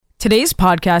Today's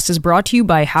podcast is brought to you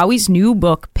by Howie's new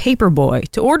book, Paperboy.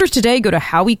 To order today, go to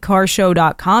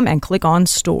howiecarrshow.com and click on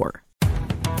store.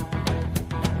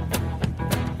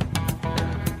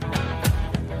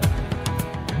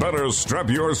 Better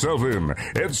strap yourself in.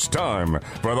 It's time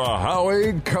for the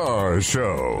Howie Carr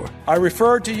Show. I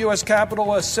refer to U.S.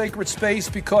 Capitol as sacred space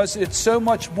because it's so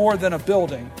much more than a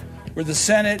building where the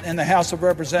Senate and the House of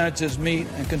Representatives meet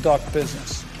and conduct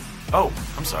business. Oh,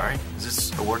 I'm sorry. Is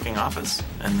this a working office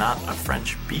and not a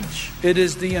French beach? It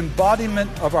is the embodiment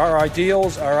of our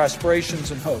ideals, our aspirations,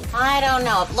 and hope. I don't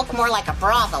know. It looked more like a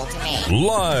brothel to me.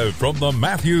 Live from the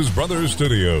Matthews Brothers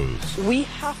Studios. We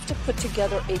have to put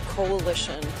together a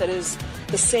coalition that is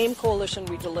the same coalition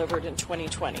we delivered in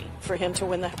 2020 for him to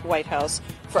win the White House,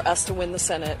 for us to win the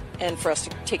Senate, and for us to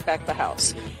take back the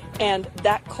House. And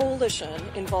that coalition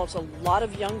involves a lot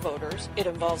of young voters. It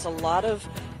involves a lot of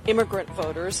immigrant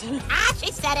voters.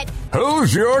 She said it.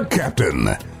 Who's your captain?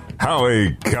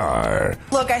 Howie Carr.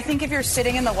 Look, I think if you're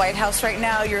sitting in the White House right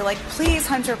now, you're like, please,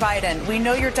 Hunter Biden, we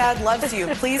know your dad loves you.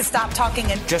 Please stop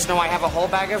talking. And just know I have a whole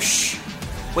bag of shh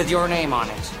with your name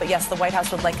on it. But yes, the White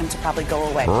House would like him to probably go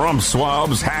away. Rump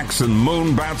swabs, hacks, and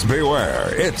moonbats beware.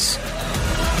 It's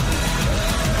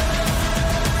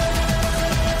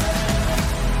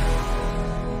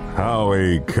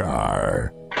Howie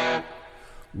Carr.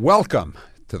 Welcome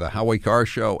to the Howie Carr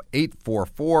Show,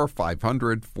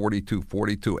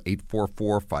 844-500-4242,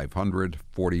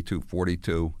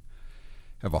 844-500-4242.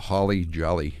 Have a holly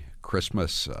jolly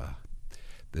Christmas.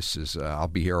 This is I'll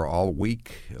be here all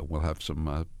week. We'll have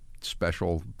some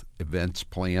special events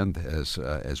planned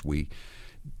as we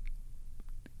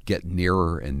get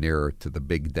nearer and nearer to the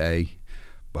big day.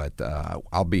 But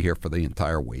I'll be here for the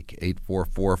entire week,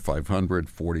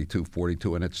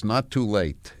 844-500-4242. And it's not too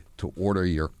late to order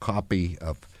your copy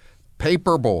of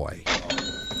Paperboy.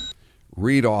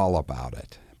 Read all about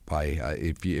it.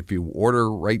 If you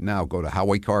order right now, go to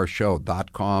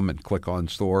howiecarrshow.com and click on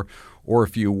store. Or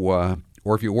if you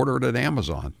order it at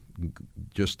Amazon,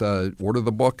 just order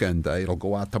the book and it'll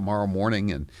go out tomorrow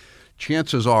morning. And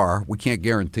chances are, we can't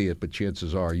guarantee it, but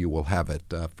chances are you will have it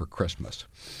for Christmas.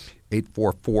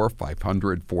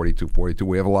 844-500-4242.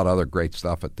 We have a lot of other great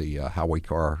stuff at the Howie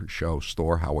Carr Show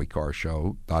store,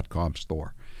 howiecarrshow.com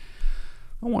store.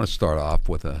 I want to start off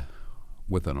with an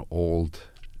old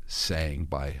saying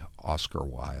by Oscar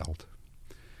Wilde,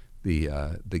 the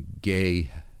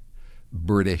gay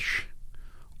British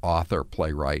author,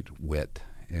 playwright, wit,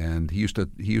 and he used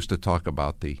to talk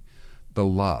about the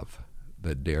love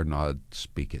that dare not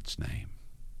speak its name.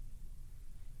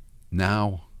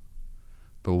 Now,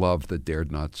 the love that dares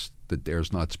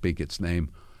not speak its name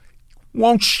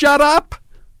won't shut up.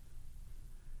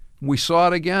 We saw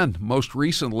it again most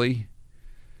recently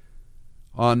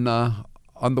on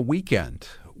the weekend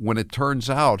when it turns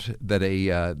out that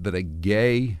a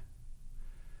gay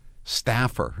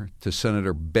staffer to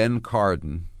Senator Ben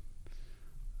Cardin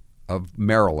of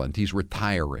Maryland, he's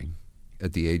retiring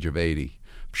at the age of 80.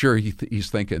 I'm sure he's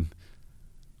thinking,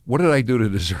 what did I do to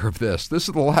deserve this? This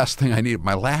is the last thing I need,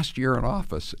 my last year in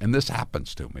office, and this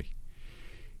happens to me.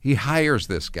 He hires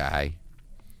this guy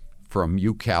from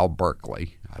UCal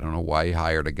Berkeley. I don't know why he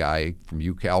hired a guy from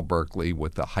UCal Berkeley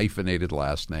with a hyphenated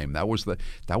last name. That was the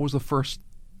first,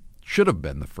 should have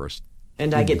been the first.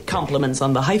 And I get compliments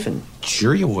on the hyphen.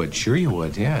 Sure you would,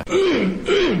 yeah.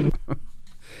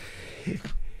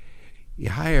 He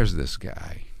hires this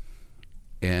guy,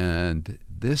 and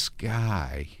this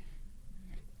guy,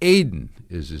 Aiden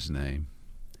is his name,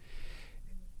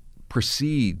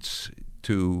 proceeds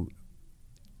to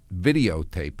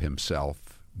videotape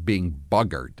himself being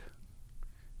buggered.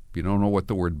 If you don't know what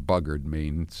the word buggered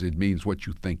means, it means what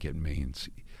you think it means.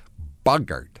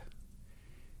 Buggered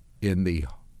in the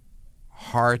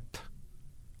Hart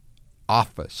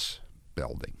office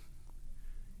building,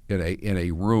 in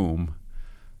a room,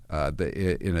 in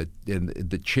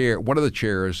the chair, one of the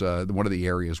chairs, one of the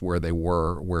areas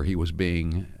where he was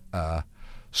being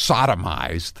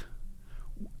sodomized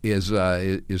is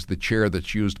the chair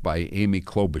that's used by Amy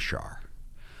Klobuchar.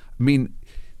 I mean,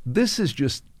 this is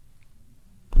just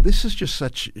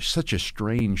such a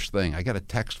strange thing. I got a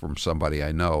text from somebody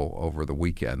I know over the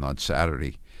weekend on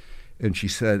Saturday, and she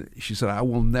said I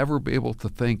will never be able to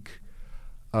think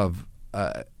of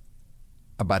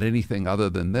about anything other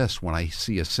than this when I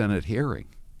see a Senate hearing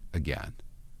again.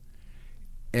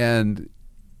 And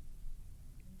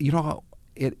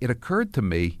it occurred to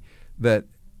me that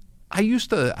I used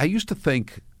to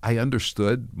think I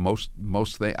understood most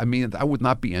things. I mean, I would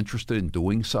not be interested in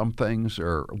doing some things,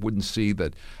 or wouldn't see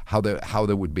that how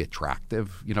they would be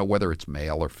attractive, whether it's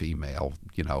male or female,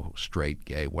 straight,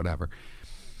 gay, whatever.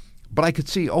 But I could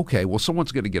see, okay, well,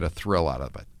 someone's going to get a thrill out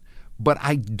of it. But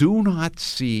I do not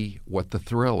see what the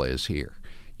thrill is here.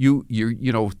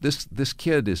 You know, this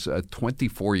kid is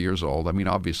 24 years old. I mean,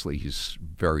 obviously he's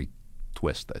very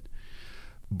twisted,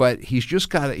 but he's just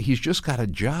got a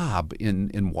job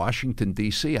in Washington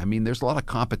D.C. I mean, there's a lot of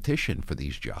competition for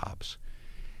these jobs,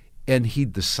 and he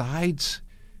decides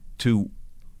to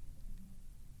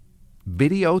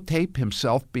videotape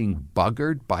himself being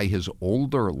buggered by his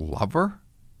older lover,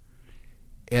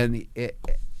 and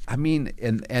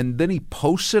and then he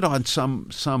posts it on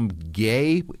some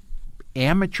gay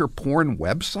amateur porn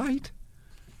website.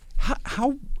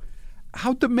 How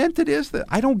demented is that?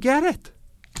 I don't get it.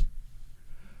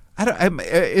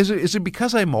 Is it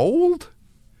because I'm old?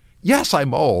 Yes,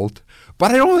 I'm old,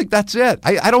 but I don't think that's it.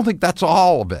 I don't think that's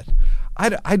all of it.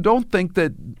 I don't think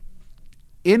that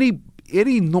any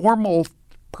normal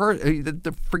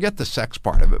forget the sex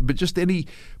part of it, but just any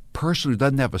person who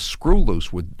doesn't have a screw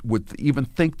loose would even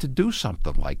think to do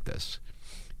something like this.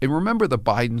 And remember, the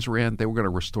Bidens ran; they were going to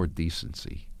restore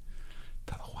decency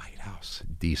to the White House,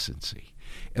 decency.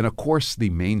 And of course,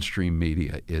 the mainstream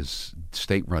media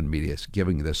state-run media is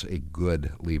giving this a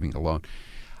good leaving alone.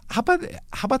 How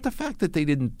about the fact that they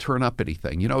didn't turn up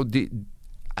anything? You know,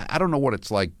 I don't know what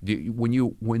it's like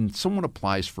when someone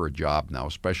applies for a job now,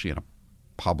 especially in a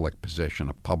public position,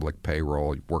 a public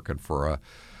payroll, working for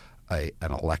an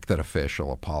elected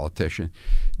official, a politician.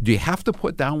 Do you have to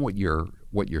put down what your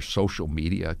social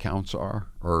media accounts are,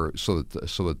 or so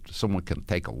that someone can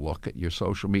take a look at your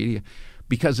social media?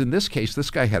 Because in this case, this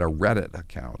guy had a Reddit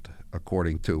account,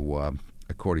 according to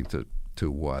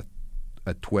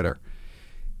Twitter.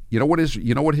 You know what his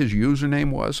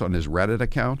username was on his Reddit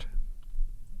account?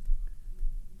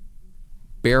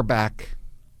 Bareback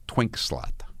Twink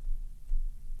Slut.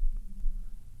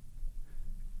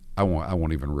 I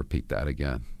won't even repeat that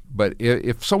again. But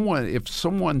if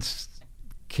someone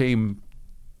came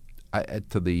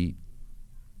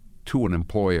to an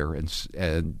employer and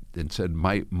said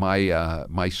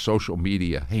my social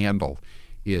media handle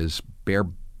is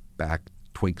Bareback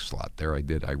Twink Slut, there I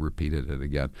did. I repeated it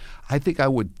again. I think I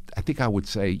would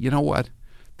say, you know what?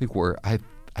 I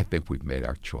think we've made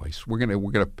our choice. We have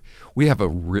a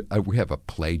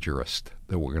plagiarist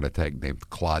that we're gonna take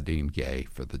named Claudine Gay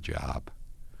for the job.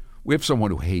 We have someone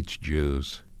who hates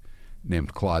Jews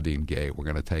named Claudine Gay we're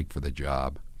going to take for the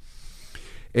job.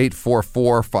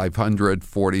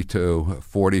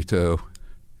 844-500-4242.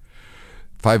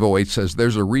 508 says,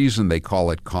 there's a reason they call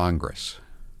it Congress.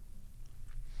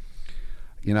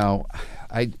 You know,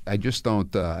 I just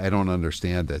don't I don't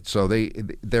understand it. So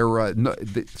it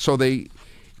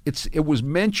was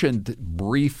mentioned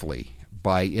briefly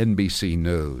by NBC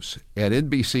News, and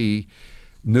NBC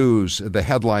News, the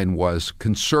headline was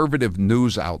 "Conservative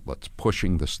News Outlets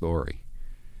Pushing the Story."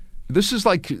 This is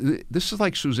like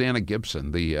Susanna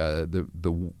Gibson, the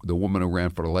woman who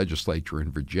ran for the legislature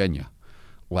in Virginia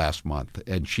last month,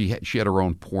 and she had her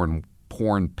own porn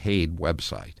paid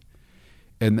website,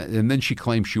 and then she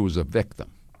claimed she was a victim.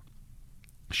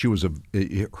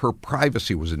 Her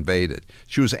privacy was invaded.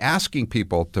 She was asking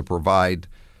people to provide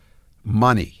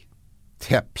money,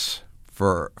 tips,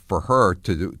 for her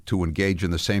to engage in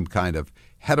the same kind of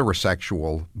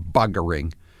heterosexual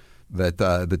buggering that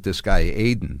this guy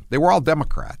Aiden. They were all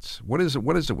Democrats. What is it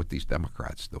with these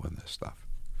Democrats doing this stuff?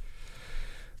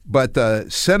 But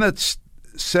Senate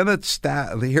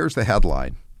staff. Here's the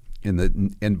headline in the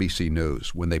NBC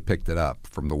News when they picked it up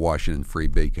from the Washington Free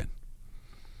Beacon.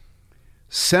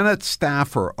 Senate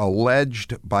staffer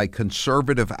alleged by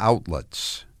conservative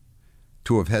outlets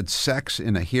to have had sex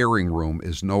in a hearing room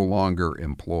is no longer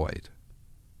employed.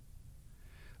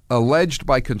 Alleged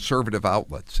by conservative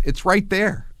outlets. It's right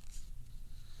there.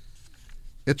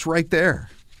 It's right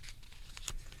there.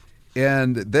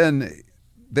 And then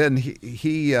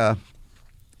he's a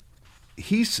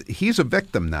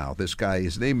victim now. This guy.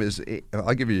 His name is.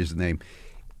 I'll give you his name.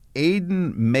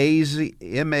 Aiden Macy,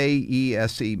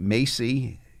 M-A-E-S-E,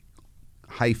 Macy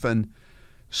hyphen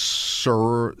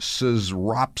Szyropski.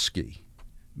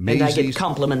 And I get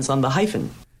compliments on the hyphen.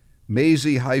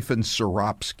 Mazy hyphen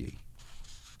Szyropski.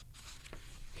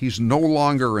 He's no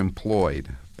longer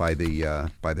employed by the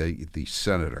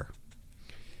senator.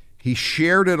 He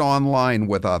shared it online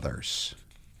with others.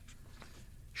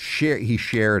 He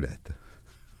shared it.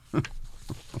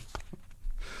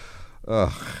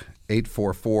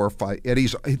 844-5. And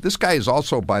this guy is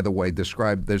also, by the way,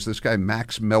 described. There's this guy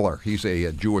Max Miller. He's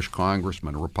a Jewish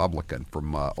congressman, a Republican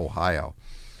from Ohio,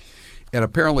 and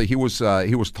apparently he was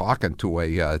talking to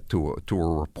a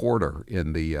reporter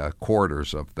in the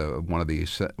corridors of one of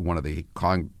the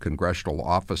congressional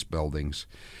office buildings,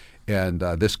 And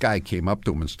this guy came up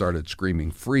to him and started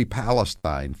screaming, "Free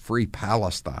Palestine, free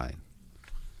Palestine."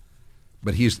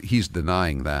 But he's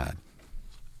denying that.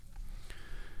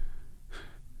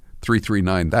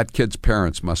 339, that kid's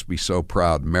parents must be so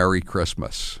proud. Merry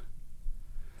Christmas.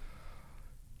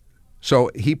 So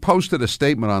he posted a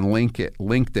statement on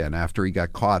LinkedIn after he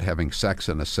got caught having sex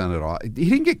in a Senate office. He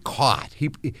didn't get caught.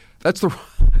 That's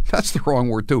the wrong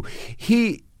word too.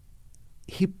 He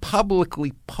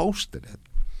publicly posted it.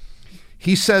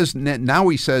 He says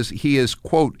he is,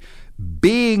 quote,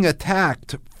 being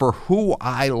attacked for who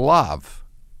I love.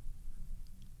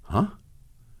 Huh?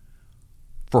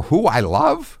 For who I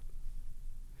love?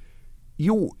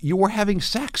 You were having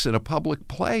sex in a public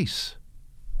place,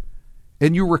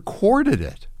 and you recorded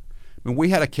it. I mean, we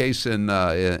had a case in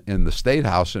the State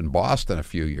House in Boston a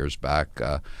few years back.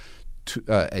 A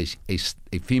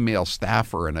female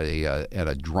staffer and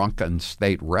a drunken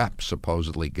state rep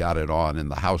supposedly got it on in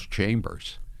the House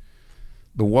chambers.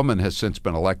 The woman has since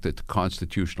been elected to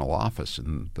constitutional office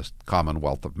in the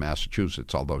Commonwealth of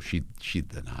Massachusetts, although she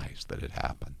denies that it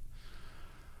happened.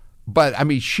 But I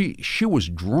mean, she was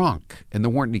drunk, and there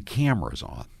weren't any cameras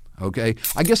on. Okay,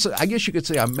 I guess you could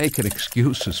say I'm making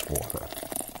excuses for her.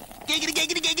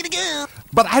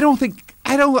 But I don't think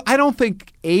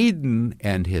Aiden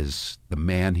and the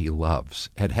man he loves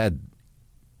had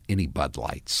any Bud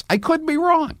Lights. I could be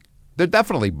wrong. They're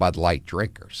definitely Bud Light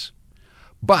drinkers,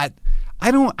 but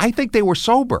I think they were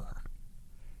sober.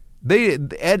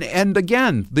 And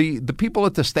again, the people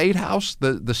at the State House,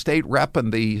 the state rep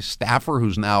and the staffer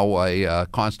who's now a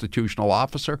constitutional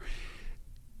officer,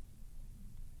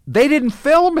 they didn't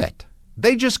film it.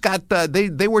 They just got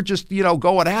they were just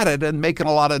going at it and making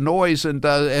a lot of noise, and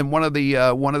one of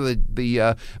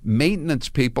the maintenance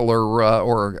people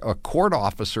or a court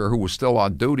officer who was still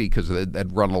on duty because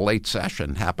they'd run a late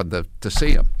session happened to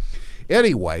see him.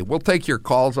 Anyway, we'll take your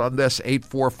calls on this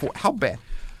 844.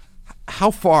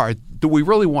 How far do we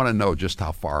really want to know? Just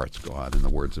how far it's gone, in the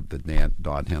words of the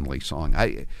Don Henley song.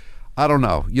 I don't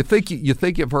know. You think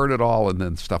you've heard it all, and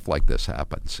then stuff like this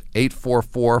happens.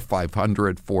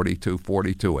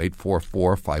 844-500-4242.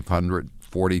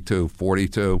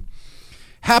 844-500-4242.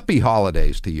 Happy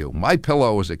holidays to you.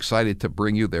 MyPillow is excited to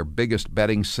bring you their biggest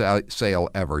bedding sale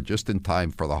ever, just in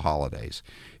time for the holidays.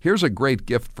 Here's a great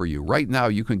gift for you. Right now,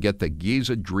 you can get the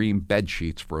Giza Dream bed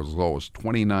sheets for as low as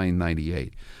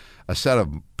 $29.98. A set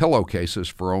of pillowcases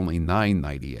for only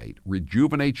 $9.98.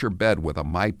 Rejuvenate your bed with a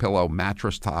MyPillow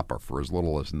mattress topper for as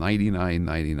little as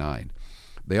 $99.99.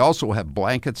 They also have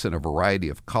blankets in a variety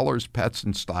of colors, pets,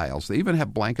 and styles. They even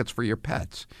have blankets for your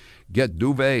pets. Get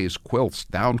duvets, quilts,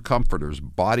 down comforters,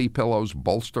 body pillows,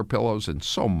 bolster pillows, and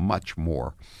so much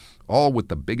more. All with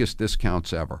the biggest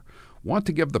discounts ever. Want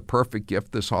to give the perfect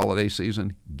gift this holiday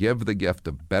season? Give the gift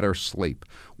of better sleep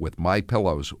with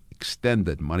MyPillow's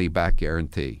extended money-back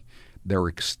guarantee. They're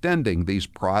extending these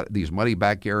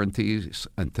money-back guarantees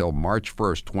until March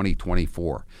 1st,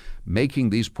 2024,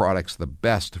 making these products the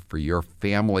best for your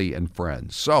family and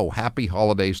friends. So, happy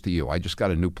holidays to you. I just got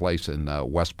a new place in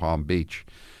West Palm Beach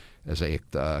as a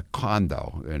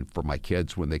condo and for my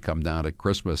kids when they come down at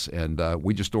Christmas. And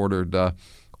we just ordered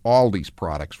all these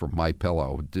products from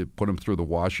MyPillow, put them through the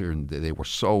washer, and they were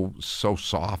so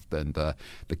soft. And the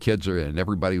kids and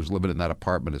everybody who's living in that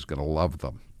apartment is going to love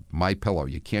them. MyPillow.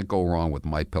 You can't go wrong with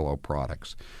MyPillow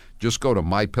products. Just go to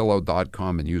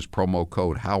MyPillow.com and use promo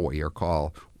code Howie or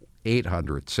call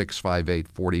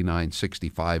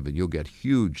 800-658-4965, and you'll get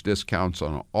huge discounts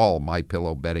on all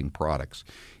MyPillow bedding products,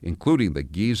 including the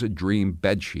Giza Dream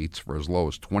bed sheets for as low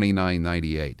as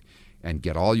 $29.98. And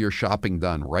get all your shopping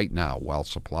done right now while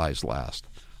supplies last.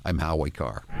 I'm Howie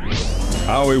Carr.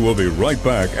 Howie will be right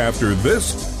back after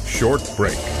this short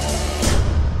break.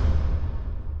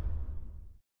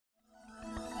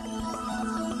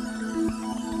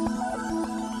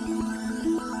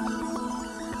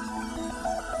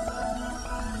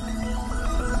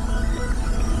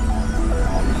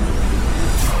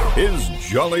 His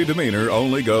jolly demeanor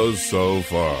only goes so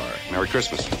far. Merry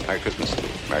Christmas. Merry Christmas.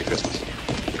 Merry Christmas.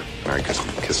 Merry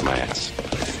Christmas. Kiss my ass.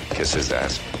 Kiss his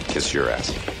ass. Kiss your ass.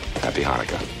 Happy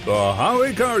Hanukkah. The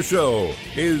Howie Carr Show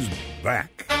is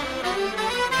back.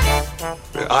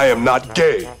 I am not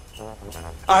gay.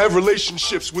 I have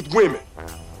relationships with women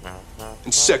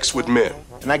and sex with men.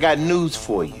 And I got news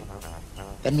for you.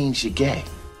 That means you're gay.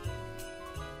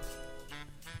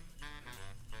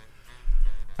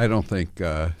 I don't think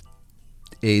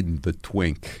Aiden the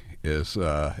Twink is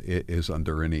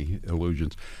under any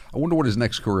illusions. I wonder what his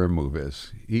next career move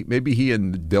is. Maybe he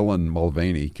and Dylan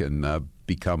Mulvaney can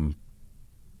become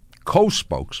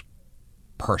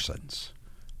co-spokespersons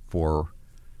for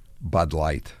Bud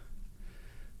Light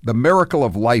The miracle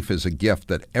of life is a gift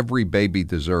that every baby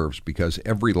deserves because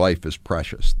every life is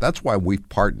precious. That's why we've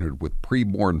partnered with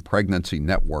Preborn Pregnancy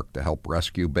Network to help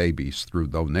rescue babies through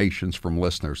donations from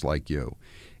listeners like you.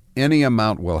 Any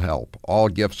amount will help. All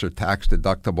gifts are tax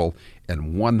deductible,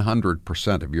 and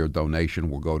 100% of your donation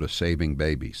will go to saving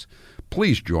babies.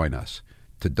 Please join us.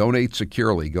 To donate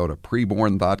securely, go to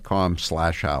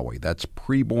preborn.com/Howie. That's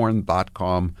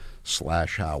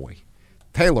preborn.com/Howie.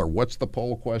 Taylor, what's the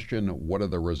poll question? What are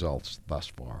the results thus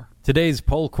far? Today's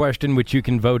poll question, which you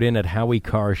can vote in at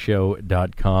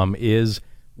howiecarrshow.com, is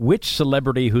which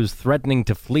celebrity who's threatening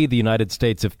to flee the United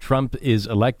States if Trump is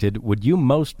elected would you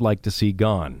most like to see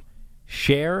gone?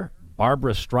 Cher,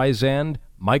 Barbara Streisand,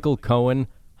 Michael Cohen,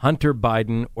 Hunter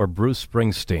Biden, or Bruce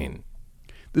Springsteen?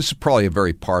 This is probably a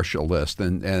very partial list,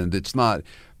 and it's not.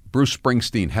 Bruce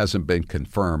Springsteen hasn't been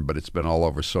confirmed, but it's been all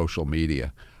over social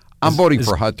media. I'm voting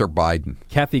for Hunter Biden.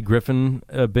 Kathy Griffin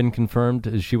been confirmed?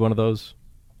 Is she one of those?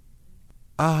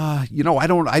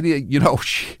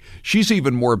 She's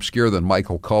even more obscure than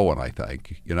Michael Cohen, I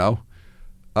think,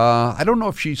 I don't know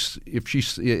if she's,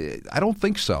 I don't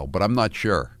think so, but I'm not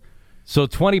sure. So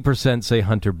 20% say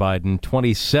Hunter Biden,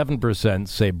 27%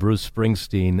 say Bruce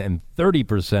Springsteen, and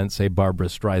 30% say Barbara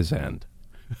Streisand.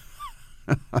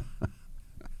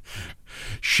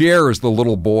 Cher is the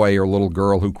little boy or little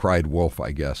girl who cried wolf,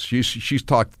 I guess. She's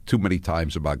talked too many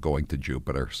times about going to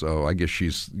Jupiter, so I guess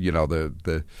she's,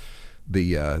 the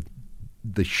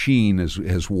sheen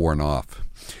has worn off.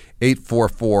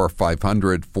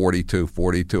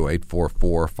 844-500-4242,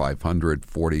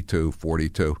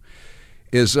 844-500-4242.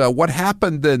 Is what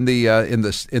happened in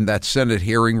that Senate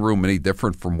hearing room any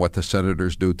different from what the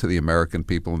senators do to the American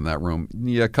people in that room?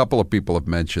 Yeah, a couple of people have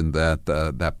mentioned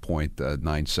that point,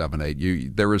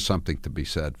 978. There is something to be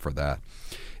said for that.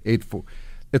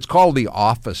 It's called the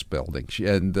Office Building,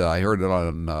 and I heard it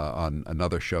on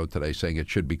another show today saying it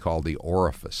should be called the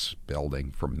Orifice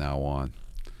Building from now on,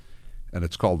 and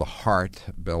it's called the Hart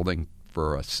Building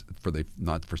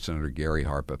not for Senator Gary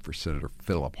Hart, but for Senator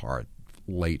Philip Hart,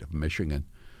 late of Michigan.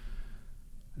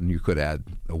 And you could add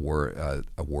a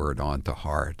word on to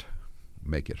Hart,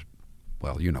 make it,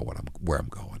 well, you know where I'm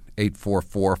going.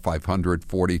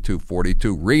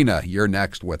 844-500-4242. Rena, you're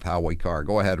next with Howie Carr.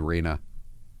 Go ahead, Rena.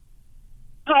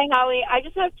 Hi, Howie. I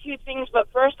just have two things, but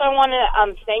first I want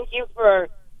to thank you for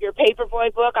your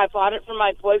Paperboy book. I bought it for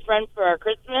my boyfriend for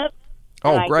Christmas.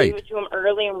 Oh, and great. I gave it to him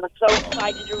early, and we're so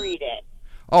excited to read it.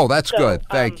 Oh, that's good.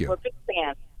 Thank you. We're big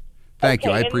fans. Thank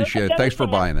you. I appreciate it. Thanks for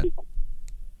buying it.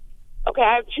 Okay,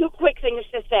 I have two quick things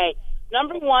to say.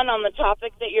 Number one, on the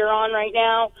topic that you're on right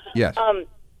now, yes.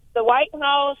 The White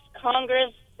House,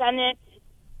 Congress, Senate,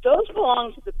 those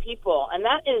belong to the people, and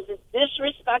that is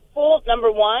disrespectful,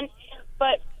 number one.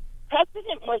 But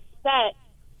precedent was set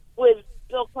with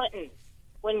Bill Clinton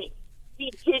when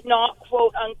he did not,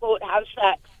 quote, unquote, have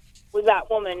sex with that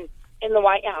woman in the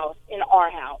White House, in our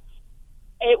house.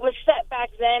 It was set back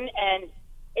then, and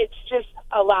it's just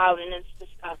allowed, and it's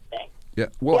disgusting. Yeah.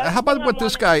 Well, how about what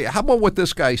this guy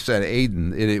said,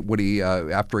 Aiden, when he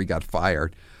after he got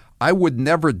fired? I would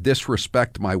never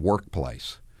disrespect my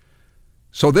workplace.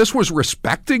 So this was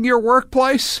respecting your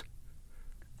workplace?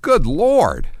 Good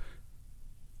Lord.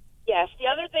 Yes. The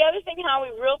other thing, Howie,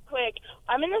 real quick,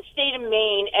 I'm in the state of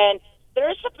Maine, and there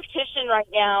is a petition right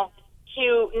now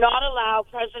to not allow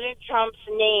President Trump's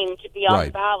name to be on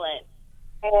the ballot.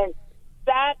 And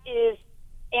that is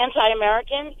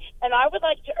anti-American, and I would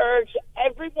like to urge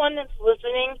everyone that's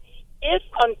listening, if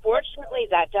unfortunately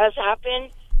that does happen,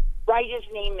 write his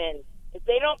name in. If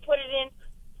they don't put it in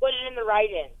the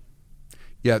write-in.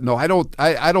 Yeah, no, I don't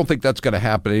think that's going to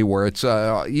happen anywhere. It's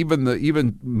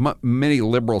many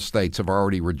liberal states have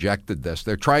already rejected this.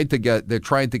 They're trying to get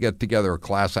together a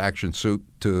class action suit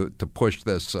to push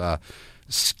this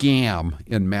scam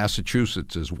in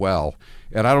Massachusetts as well,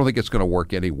 and I don't think it's going to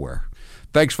work anywhere.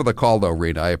 Thanks for the call, though,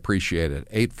 Rita. I appreciate it.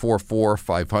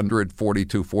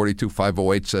 844-500-4242.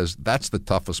 508 says, that's the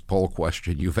toughest poll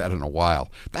question you've had in a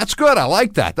while. That's good. I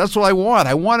like that. That's what I want.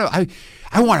 I want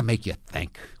to make you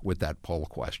think with that poll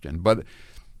question. But,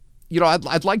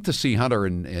 I'd like to see Hunter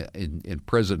in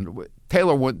prison.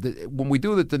 Taylor, when we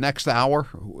do it the next hour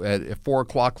at 4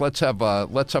 o'clock, let's have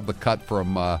the cut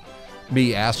from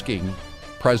me asking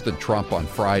President Trump on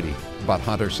Friday about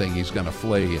Hunter saying he's going to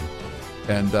flee.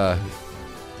 And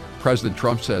President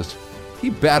Trump says,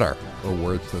 he better, or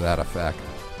words to that effect.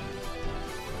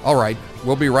 All right,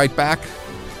 we'll be right back.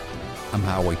 I'm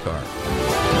Howie Carr.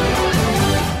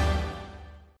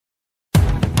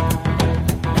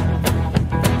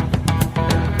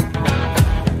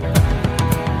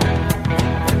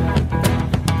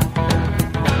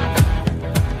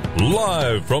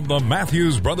 Live Live from the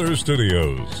Matthews Brothers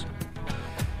Studios.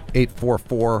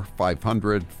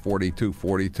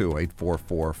 844-500-4242.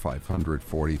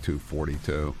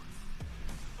 844-500-4242.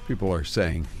 People are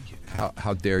saying,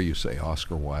 how dare you say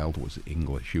Oscar Wilde was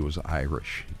English? He was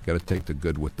Irish. You got to take the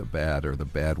good with the bad or the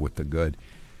bad with the good.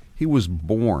 He was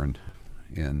born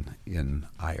in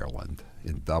Ireland,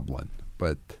 in Dublin,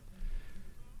 but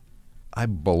I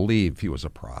believe he was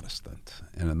a Protestant.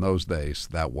 And in those days,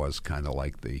 that was kind of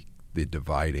like the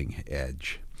dividing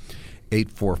edge.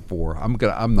 844. I'm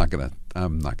not gonna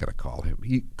call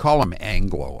him. Call him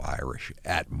Anglo-Irish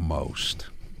at most.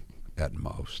 At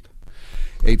most.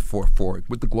 844.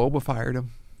 Would the Globe have hired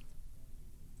him?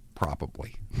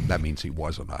 Probably. That means he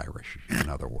wasn't Irish. In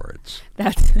other words,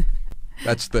 that's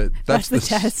the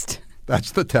test.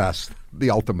 That's the test. The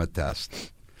ultimate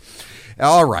test.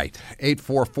 All right.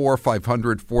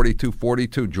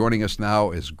 844-500-4242. Joining us now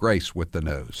is Grace with the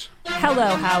news.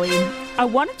 Hello, Howie. I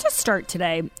wanted to start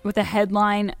today with a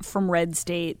headline from Red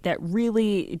State that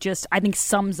really just, I think,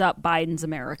 sums up Biden's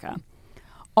America.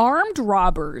 Armed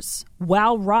robbers,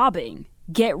 while robbing,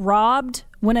 get robbed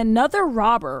when another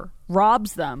robber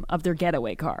robs them of their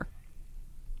getaway car.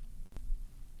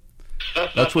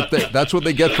 That's what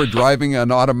they get for driving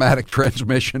an automatic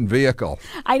transmission vehicle.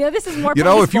 I know this is more.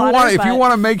 If you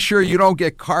want to make sure you don't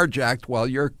get carjacked while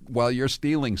you're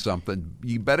stealing something,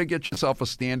 you better get yourself a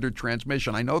standard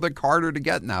transmission. I know they're harder to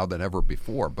get now than ever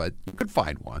before, but you could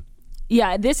find one.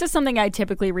 Yeah, this is something I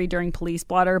typically read during Police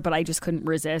Blotter, but I just couldn't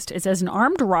resist. It says an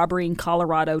armed robbery in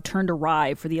Colorado turned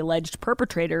awry for the alleged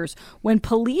perpetrators when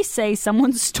police say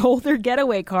someone stole their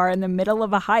getaway car in the middle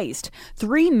of a heist.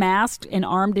 3 masked and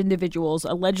armed individuals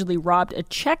allegedly robbed a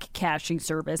check cashing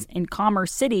service in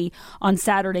Commerce City on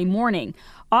Saturday morning.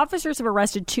 Officers have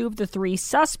arrested 2 of the 3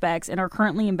 suspects and are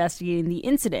currently investigating the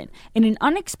incident. In an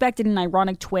unexpected and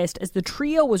ironic twist, as the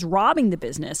trio was robbing the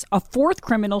business, a 4th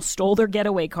criminal stole their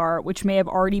getaway car, which may have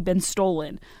already been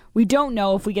stolen. We don't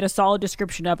know. If we get a solid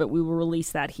description of it, we will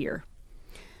release that here.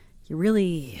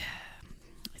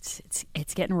 It's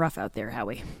getting rough out there,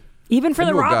 Howie. Even for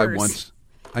the robbers.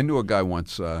 I knew a guy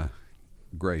once,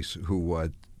 Grace,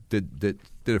 who did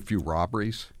a few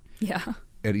robberies. Yeah.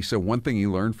 And he said one thing he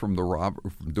learned from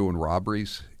doing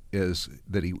robberies is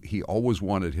that he always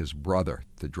wanted his brother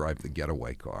to drive the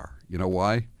getaway car. You know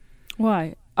why?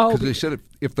 Why? Oh, because they said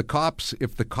if the cops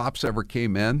ever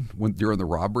came in during the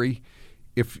robbery,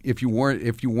 if you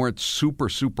weren't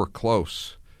super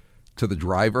close to the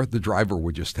driver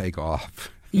would just take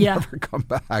off. Yeah. Never come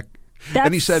back.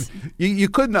 And he said you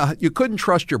couldn't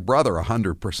trust your brother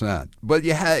 100%, but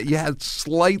you had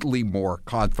slightly more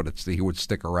confidence that he would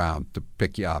stick around to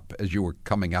pick you up as you were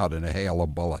coming out in a hail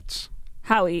of bullets.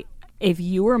 Howie, if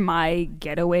you were my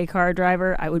getaway car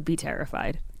driver, I would be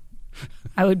terrified.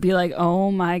 I would be like, oh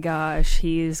my gosh,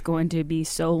 he's going to be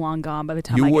so long gone by the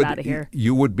time I get out of here.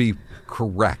 You would be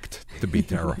correct to be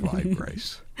terrified,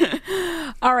 Grace.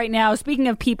 All right, now, speaking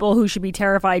of people who should be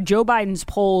terrified, Joe Biden's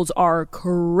polls are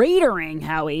cratering,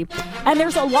 Howie. And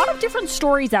there's a lot of different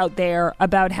stories out there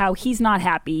about how he's not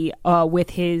happy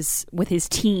with his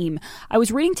team. I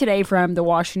was reading today from the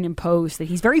Washington Post that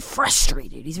he's very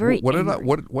frustrated. He's very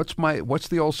angry. What's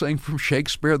the old saying from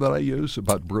Shakespeare that I use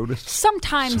about Brutus?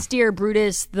 Sometimes, dear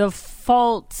Brutus, the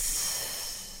fault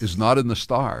is not in the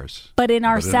stars, but in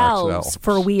ourselves,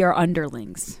 for we are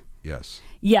underlings. Yes.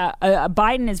 Yeah,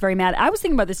 Biden is very mad. I was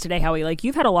thinking about this today, Howie. Like,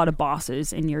 you've had a lot of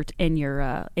bosses in your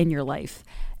life,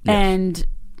 yes. And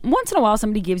once in a while,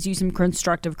 somebody gives you some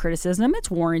constructive criticism.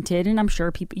 It's warranted, and I'm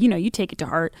sure people, you take it to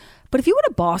heart. But if you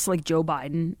had a boss like Joe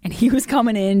Biden, and he was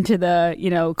coming into the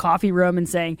coffee room and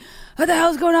saying, "What the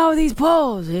hell's going on with these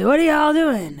polls? What are y'all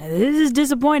doing? This is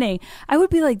disappointing," I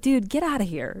would be like, "Dude, get out of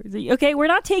here. Okay, we're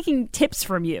not taking tips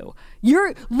from you.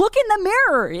 Look in the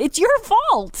mirror. It's your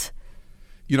fault."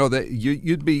 No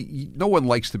one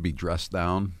likes to be dressed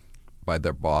down by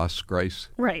their boss, Grace.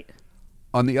 Right.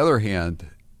 On the other hand,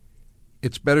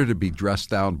 it's better to be dressed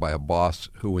down by a boss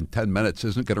who in 10 minutes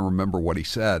isn't going to remember what he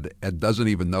said and doesn't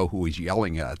even know who he's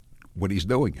yelling at when he's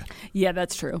doing it. Yeah,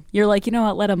 that's true. You're like, you know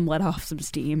what? Let him let off some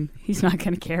steam. He's not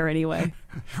going to care anyway.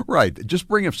 Right. Just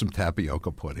bring him some tapioca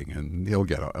pudding and he'll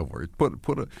get over it. Put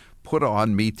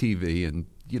on MeTV and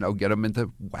get him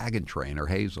into Wagon Train or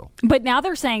Hazel. But now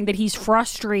they're saying that he's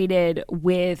frustrated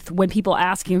with when people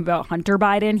ask him about Hunter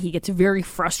Biden. He gets very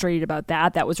frustrated about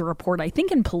that. That was a report, I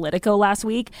think, in Politico last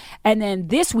week. And then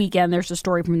this weekend, there's a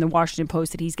story from the Washington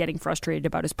Post that he's getting frustrated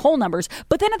about his poll numbers.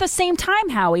 But then at the same time,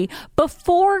 Howie,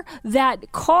 before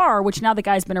that car, which now the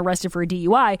guy's been arrested for a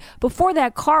DUI, before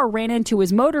that car ran into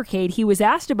his motorcade, he was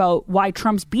asked about why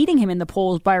Trump's beating him in the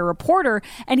polls by a reporter.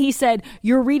 And he said,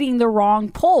 "You're reading the wrong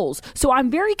polls." So I'm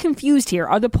very confused here.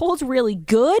 Are the polls really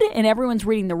good and everyone's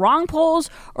reading the wrong polls,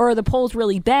 or are the polls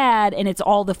really bad and it's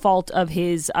all the fault of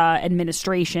his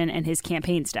administration and his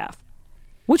campaign staff?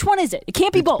 Which one is it? It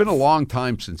can't be both. It's been a long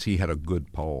time since he had a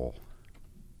good poll.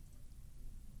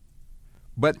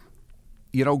 But,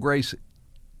 Grace,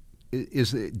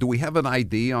 do we have an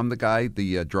ID on the guy,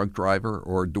 the drunk driver,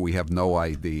 or do we have no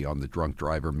ID on the drunk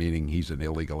driver, meaning he's an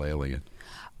illegal alien?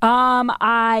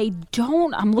 I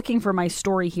don't. I'm looking for my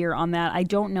story here on that. I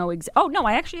don't know. Oh, no,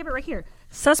 I actually have it right here.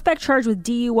 Suspect charged with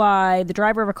DUI, the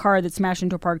driver of a car that smashed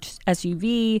into a parked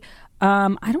SUV.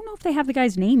 I don't know if they have the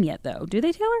guy's name yet, though. Do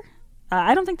they, Taylor?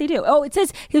 I don't think they do. Oh, it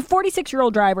says his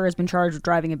 46-year-old driver has been charged with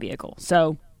driving a vehicle.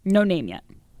 So no name yet.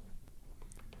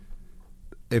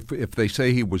 If they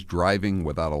say he was driving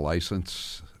without a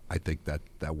license, I think that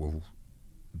will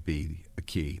be a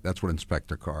key. That's what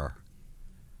Inspector Carr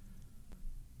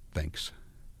thinks.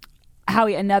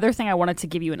 Howie, another thing I wanted to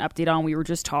give you an update on, we were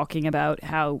just talking about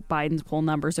how Biden's poll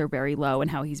numbers are very low and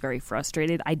how he's very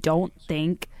frustrated. I don't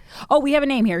think... Oh, we have a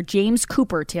name here. James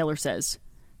Cooper, Taylor says.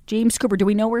 James Cooper. Do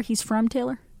we know where he's from,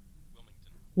 Taylor?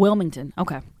 Wilmington.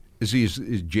 Okay. Is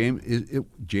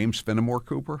James Fenimore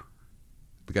Cooper?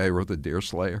 The guy who wrote the Deer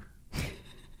Slayer?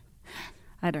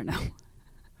 I don't know.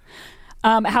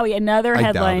 Howie, another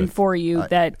headline for you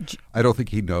that... I don't think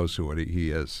he knows who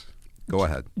he is. Go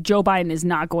ahead. Joe Biden is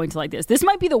not going to like this. This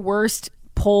might be the worst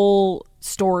poll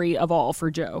story of all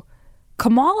for Joe.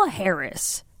 Kamala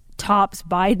Harris tops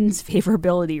Biden's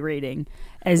favorability rating.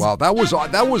 Wow, that was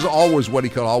always what he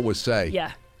could always say.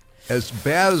 Yeah. As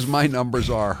bad as my numbers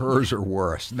are, hers are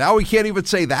worse. Now he can't even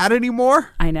say that anymore?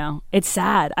 I know. It's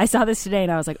sad. I saw this today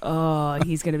and I was like, oh,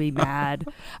 he's going to be mad.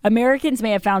 Americans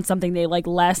may have found something they like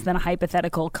less than a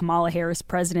hypothetical Kamala Harris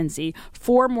presidency.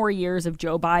 4 more years of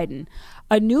Joe Biden.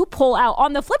 A new poll out.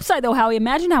 On the flip side, though, Howie,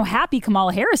 imagine how happy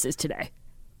Kamala Harris is today.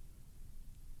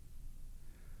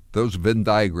 Those Venn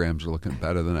diagrams are looking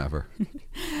better than ever.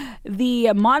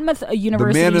 The Monmouth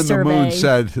University survey. The man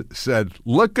in the moon said,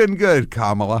 looking good,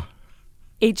 Kamala.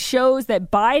 It shows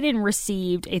that Biden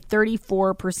received a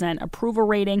 34% approval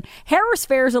rating. Harris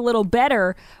fares a little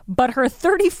better, but her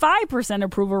 35%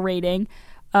 approval rating,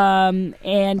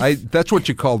 that's what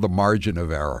you call the margin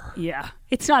of error. Yeah,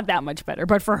 it's not that much better.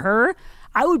 But for her,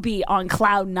 I would be on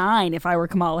cloud 9 if I were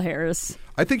Kamala Harris.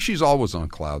 I think she's always on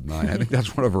cloud 9. I think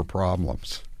that's one of her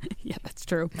problems. Yeah, that's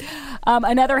true.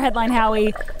 Another headline,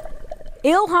 Howie.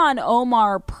 Ilhan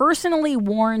Omar personally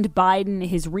warned Biden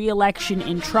his re-election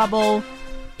in trouble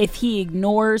if he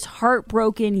ignores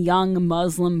heartbroken young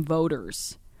Muslim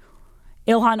voters.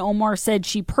 Ilhan Omar said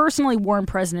she personally warned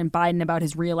President Biden about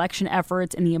his re-election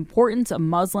efforts and the importance of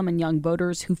Muslim and young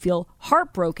voters who feel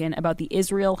heartbroken about the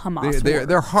Israel-Hamas war.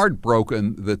 They're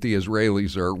heartbroken that the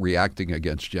Israelis are reacting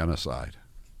against genocide.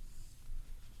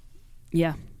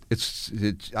 Yeah.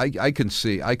 I can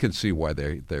see why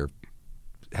they're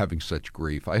having such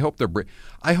grief. I hope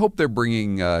they're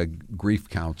bringing grief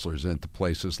counselors into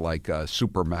places like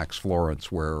Supermax Florence,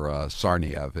 where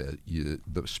Sarniev,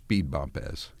 the speed bump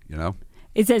is.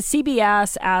 It says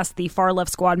CBS asked the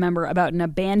far-left squad member about an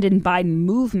abandoned Biden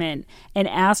movement and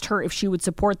asked her if she would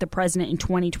support the president in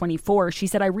 2024. She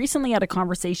said, I recently had a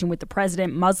conversation with the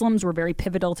president. Muslims were very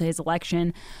pivotal to his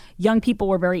election. Young people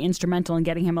were very instrumental in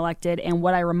getting him elected. And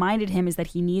what I reminded him is that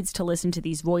he needs to listen to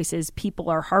these voices. People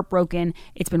are heartbroken.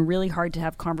 It's been really hard to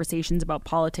have conversations about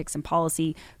politics and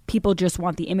policy. People just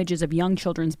want the images of young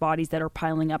children's bodies that are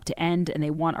piling up to end, and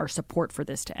they want our support for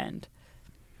this to end.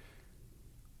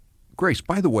 Grace,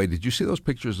 by the way, did you see those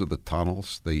pictures of the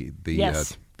tunnels,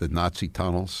 yes. The Nazi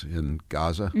tunnels in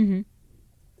Gaza? Mm-hmm.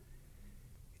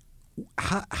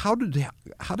 How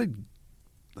did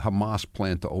Hamas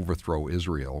plan to overthrow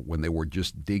Israel when they were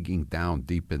just digging down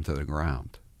deep into the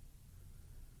ground?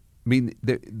 I mean,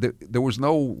 there was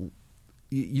no.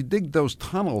 You dig those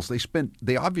tunnels.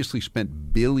 They obviously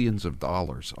spent billions of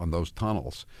dollars on those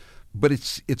tunnels, but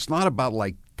it's not about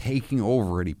like taking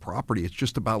over any property. It's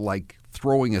just about like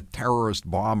throwing a terrorist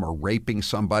bomb or raping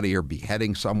somebody or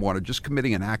beheading someone or just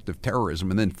committing an act of terrorism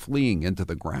and then fleeing into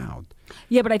the ground.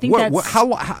 Yeah, but I think what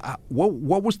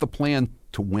was the plan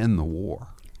to win the war,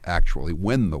 actually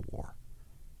win the war?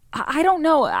 I don't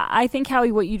know. I think,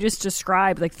 Howie, what you just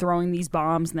described, like throwing these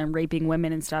bombs and then raping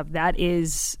women and stuff, that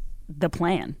is the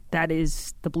plan. That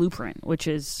is the blueprint, which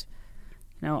is,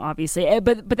 obviously.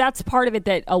 But that's part of it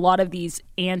that a lot of these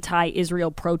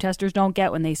anti-Israel protesters don't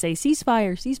get when they say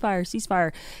ceasefire, ceasefire,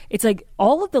 ceasefire. It's like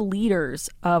all of the leaders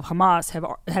of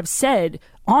Hamas have said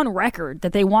on record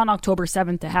that they want October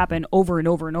 7th to happen over and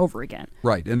over and over again.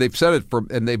 Right. And they've said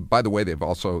it by the way,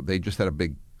 they just had a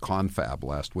big confab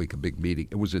last week, a big meeting.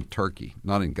 It was in Turkey,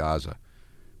 not in Gaza,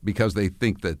 because they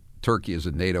think that Turkey is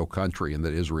a NATO country and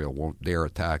that Israel won't dare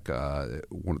attack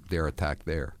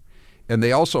there. And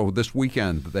they also this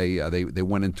weekend they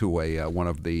went into one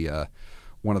of the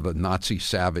Nazi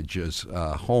savages'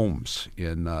 homes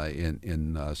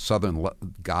in southern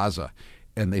Gaza,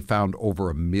 and they found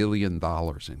over $1 million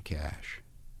in cash.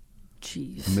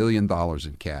 Jeez, $1 million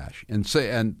in cash, and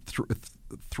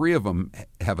three of them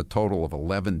have a total of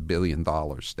 $11 billion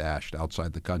stashed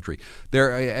outside the country.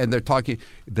 They're talking.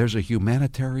 There's a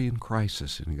humanitarian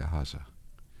crisis in Gaza,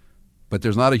 but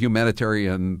there's not a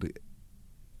humanitarian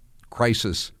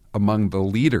crisis among the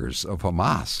leaders of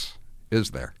Hamas,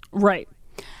 is there? Right.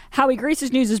 Howie,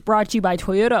 Grace's News is brought to you by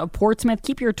Toyota of Portsmouth.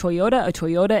 Keep your Toyota a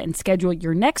Toyota and schedule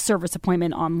your next service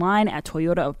appointment online at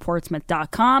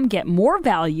toyotaofportsmouth.com. Get more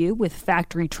value with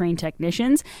factory-trained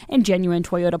technicians and genuine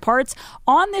Toyota parts.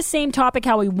 On this same topic,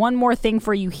 Howie, one more thing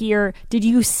for you here. Did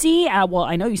you see, well,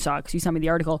 I know you saw it because you sent me the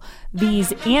article,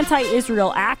 these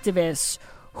anti-Israel activists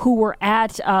who were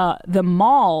at the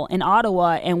mall in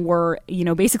Ottawa and were,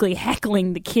 basically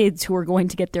heckling the kids who were going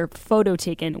to get their photo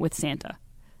taken with Santa?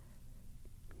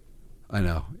 I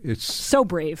know. It's so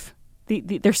brave.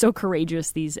 They're so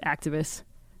courageous, these activists.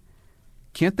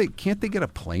 Can't they get a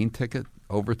plane ticket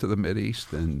over to the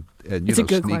Mideast and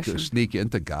sneak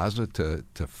into Gaza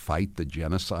to fight the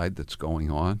genocide that's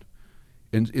going on?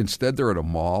 Instead, they're at a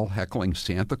mall heckling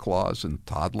Santa Claus and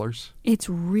toddlers. It's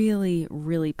really,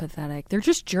 really pathetic. They're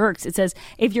just jerks. It says,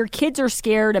 if your kids are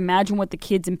scared, imagine what the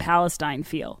kids in Palestine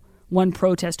feel. One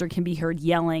protester can be heard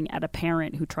yelling at a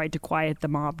parent who tried to quiet the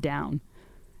mob down.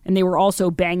 And they were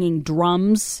also banging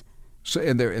drums. So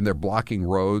and they're blocking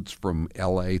roads from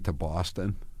L.A. to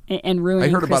Boston. And ruining.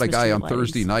 I heard about Christmas a guy on lights.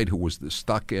 Thursday night who was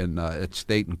stuck at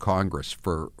State and Congress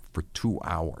for 2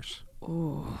 hours.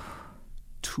 Ooh.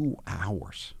 2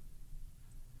 hours.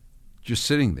 Just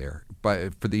sitting there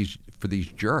for these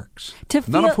jerks.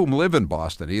 None of whom live in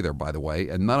Boston either, by the way,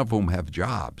 and none of whom have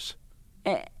jobs.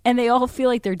 And they all feel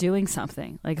like they're doing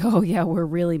something. Like, oh yeah, we're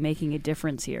really making a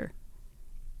difference here.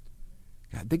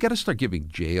 God, they got to start giving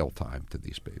jail time to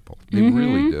these people. They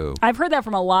really do. I've heard that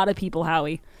from a lot of people,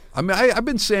 Howie. I mean, I've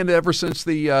been saying it ever since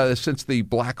the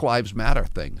Black Lives Matter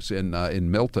things in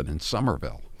Milton and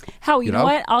Somerville. Howie, you know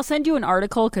what? I'll send you an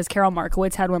article because Carol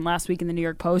Markowitz had one last week in the New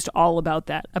York Post all about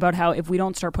that, about how if we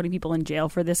don't start putting people in jail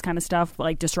for this kind of stuff,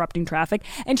 like disrupting traffic.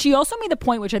 And she also made the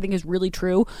point, which I think is really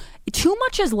true, too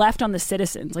much is left on the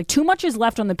citizens. Like too much is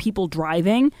left on the people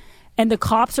driving. And the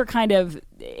cops are kind of,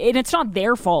 and it's not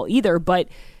their fault either, but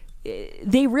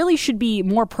they really should be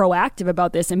more proactive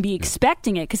about this and be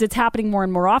expecting it because it's happening more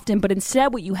and more often. But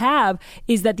instead what you have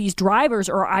is that these drivers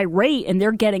are irate and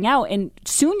they're getting out, and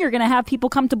soon you're going to have people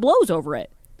come to blows over it.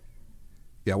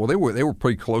 Yeah, well, they were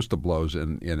pretty close to blows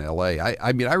in L.A.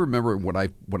 I mean, I remember when I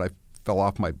fell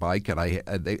off my bike and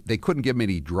they couldn't give me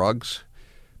any drugs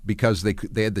because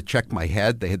they had to check my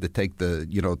head. They had to take to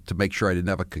make sure I didn't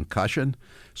have a concussion.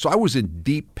 So I was in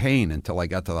deep pain until I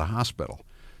got to the hospital.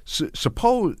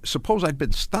 Suppose I'd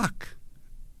been stuck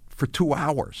for 2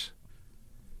 hours,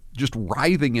 just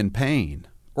writhing in pain,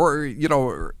 or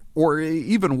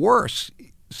even worse.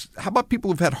 How about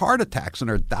people who've had heart attacks and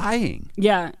are dying?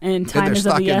 Yeah, and time is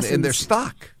of the essence. And they're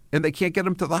stuck, and they can't get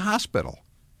them to the hospital.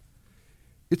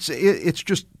 It's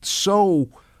just so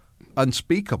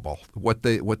unspeakable what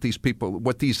these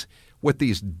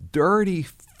dirty,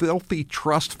 filthy,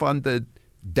 trust-funded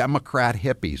Democrat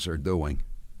hippies are doing.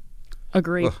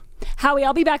 Agreed. Ugh. Howie,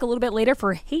 I'll be back a little bit later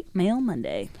for Hate Mail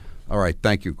Monday. All right.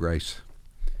 Thank you, Grace.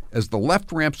 As the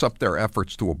left ramps up their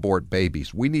efforts to abort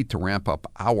babies, we need to ramp up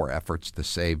our efforts to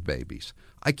save babies.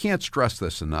 I can't stress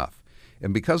this enough.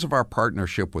 And because of our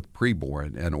partnership with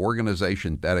Preborn, an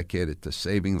organization dedicated to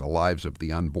saving the lives of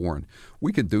the unborn,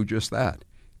 we can do just that.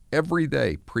 Every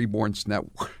day, Preborn's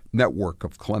network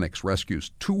of clinics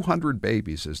rescues 200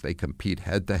 babies as they compete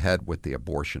head-to-head with the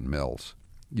abortion mills.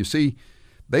 You see,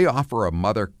 they offer a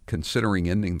mother considering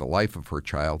ending the life of her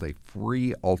child a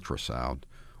free ultrasound.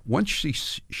 Once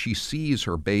she sees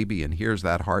her baby and hears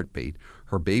that heartbeat,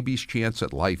 her baby's chance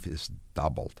at life is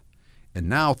doubled. And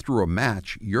now, through a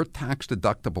match, your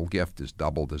tax-deductible gift is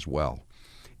doubled as well.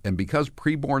 And because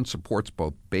Preborn supports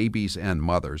both babies and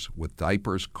mothers with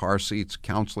diapers, car seats,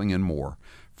 counseling, and more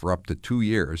for up to 2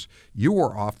 years, you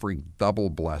are offering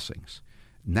double blessings.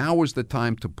 Now is the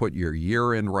time to put your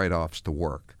year-end write-offs to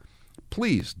work.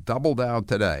 Please double down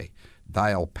today.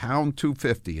 Dial pound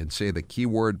 250 and say the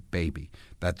keyword baby.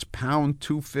 That's pound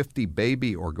 250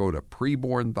 baby, or go to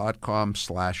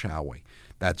preborn.com/Howie.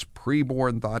 That's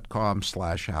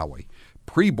preborn.com/Howie.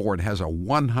 Preborn has a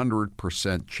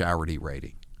 100% charity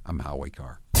rating. I'm Howie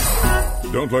Carr.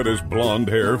 Don't let his blonde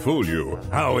hair fool you.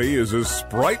 Howie is as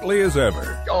sprightly as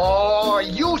ever. Oh,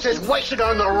 you just wasted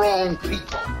on the wrong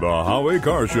people. The Howie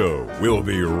Carr Show. We'll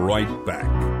be right back.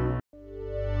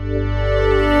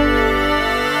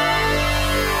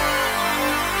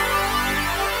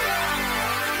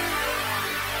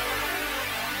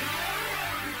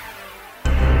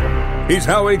 He's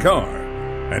Howie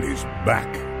Carr, and he's back.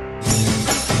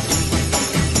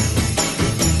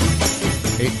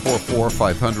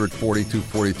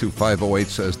 844-500-4242. 508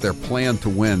 says their plan to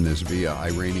win is via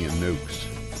Iranian nukes.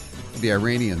 The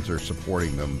Iranians are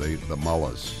supporting them, the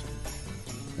mullahs.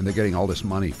 And they're getting all this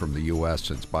money from the U.S.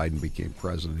 since Biden became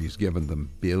president. He's given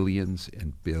them billions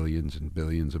and billions and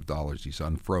billions of dollars. He's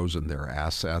unfrozen their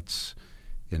assets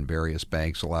in various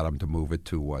banks, allowed them to move it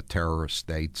to terrorist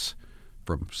states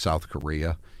from South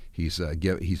Korea. He's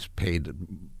paid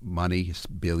money,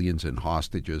 billions in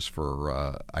hostages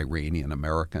for Iranian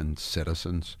American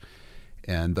citizens.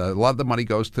 And a lot of the money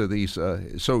goes to these.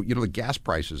 The gas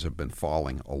prices have been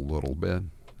falling a little bit,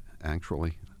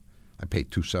 actually. I paid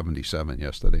 $2.77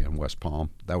 yesterday in West Palm.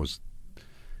 That was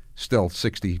still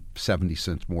 60, 70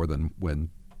 cents more than when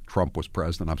Trump was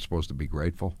president. I'm supposed to be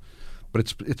grateful.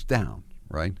 But it's down,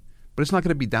 right? But it's not going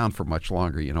to be down for much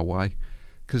longer. You know why?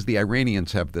 Because the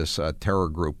Iranians have this terror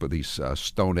group of these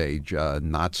Stone Age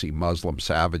Nazi Muslim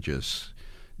savages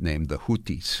named the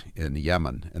Houthis in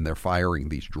Yemen, and they're firing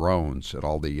these drones at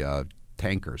all the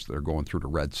tankers that are going through the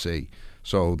Red Sea.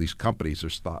 So these companies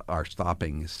are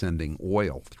stopping sending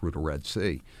oil through the Red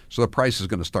Sea. So the price is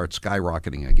going to start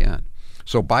skyrocketing again.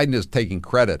 So Biden is taking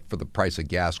credit for the price of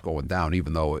gas going down,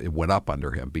 even though it went up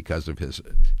under him because of his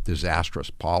disastrous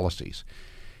policies.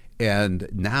 And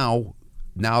now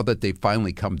that they've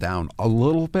finally come down a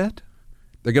little bit,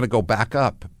 they're going to go back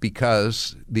up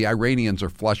because the Iranians are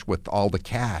flush with all the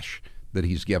cash that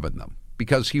he's given them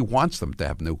because he wants them to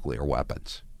have nuclear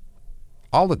weapons.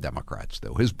 All the Democrats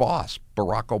do. His boss,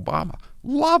 Barack Obama,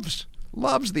 loves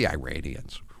the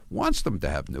Iranians, wants them to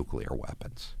have nuclear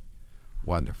weapons.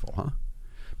 Wonderful, huh?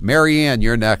 Mary Ann,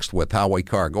 you're next with Howie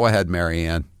Carr. Go ahead, Mary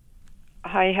Ann.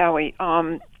 Hi, Howie.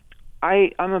 I'm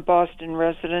a Boston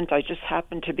resident. I just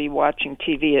happened to be watching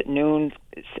TV at noon,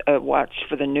 watched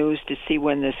for the news to see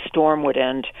when this storm would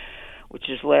end, which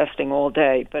is lasting all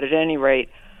day. But at any rate,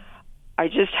 I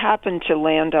just happened to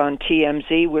land on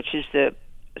TMZ, which is the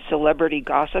celebrity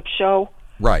gossip show.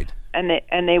 Right.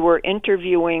 And they were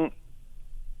interviewing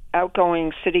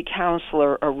outgoing city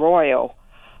councilor Arroyo.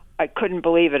 I couldn't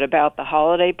believe it, about the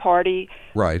holiday party.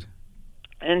 Right.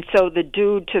 And so the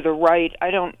dude to the right,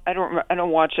 I don't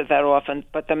watch it that often,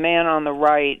 but the man on the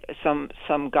right, some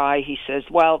guy, he says,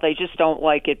 well, they just don't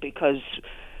like it because,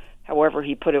 however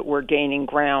he put it, we're gaining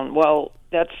ground. Well,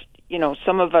 that's,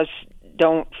 some of us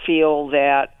don't feel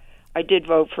that. I did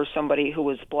vote for somebody who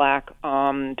was black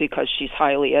because she's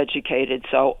highly educated.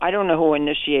 So I don't know who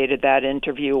initiated that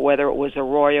interview, whether it was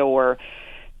Arroyo or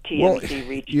TMZ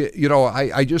reached.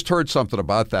 I just heard something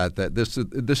about that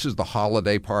this is the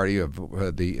holiday party of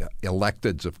the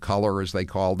electeds of color, as they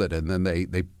called it, and then they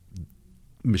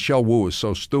Michelle Wu was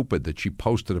so stupid that she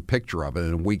posted a picture of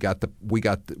it, and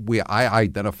I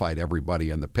identified everybody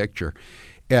in the picture,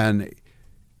 and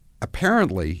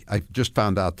apparently I just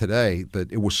found out today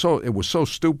that it was so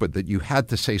stupid that you had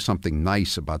to say something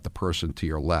nice about the person to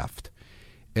your left,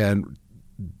 and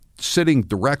sitting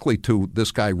directly to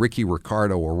this guy, Ricky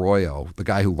Ricardo Arroyo, the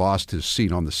guy who lost his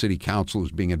seat on the city council,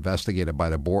 who's being investigated by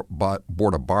the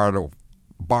Board of Bar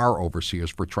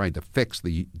Overseers for trying to fix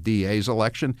the DA's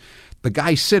election. The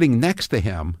guy sitting next to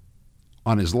him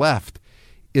on his left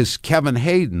is Kevin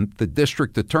Hayden, the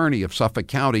district attorney of Suffolk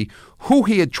County, who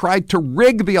he had tried to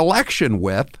rig the election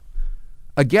with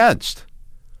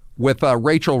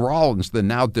Rachel Rollins, the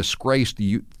now disgraced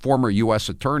former U.S.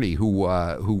 attorney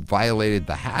who violated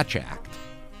the Hatch Act.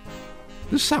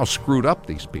 This is how screwed up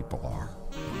these people are.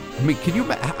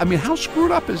 How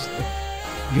screwed up is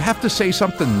you have to say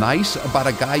something nice about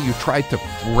a guy you tried to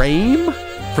frame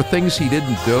for things he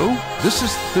didn't do? This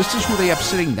is who they have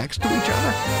sitting next to each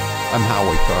other? I'm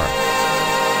Howie Carr.